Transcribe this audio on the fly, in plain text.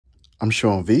I'm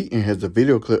Sean V, and here's a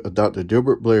video clip of Dr.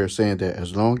 Delbert Blair saying that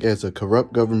as long as a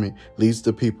corrupt government leads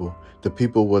the people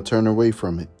will turn away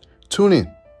from it. Tune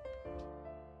in.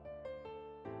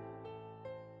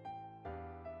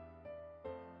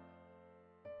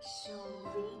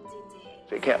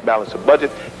 They can't balance a budget,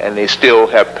 and they still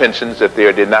have pensions that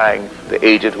they're denying the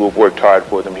aged who have worked hard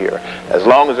for them here. As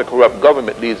long as a corrupt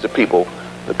government leads the people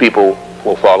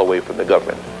will fall away from the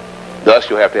government. Thus,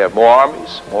 you'll have to have more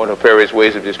armies, more nefarious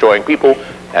ways of destroying people,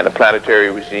 and the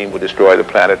planetary regime will destroy the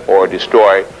planet or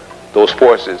destroy those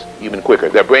forces even quicker.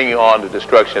 They're bringing on the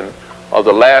destruction of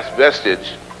the last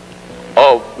vestige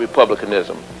of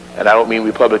republicanism. And I don't mean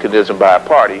republicanism by a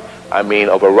party, I mean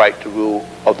of a right to rule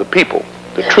of the people,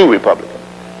 the true Republican,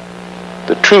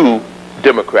 the true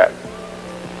Democrat.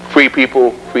 Free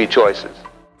people, free choices.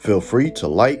 Feel free to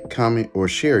like, comment, or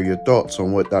share your thoughts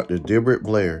on what Dr. Delbert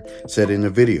Blair said in the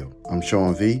video. I'm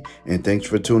Sean V, and thanks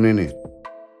for tuning in.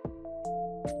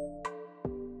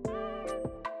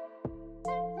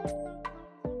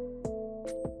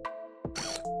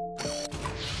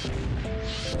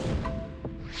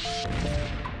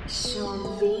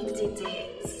 Sean V did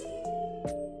it.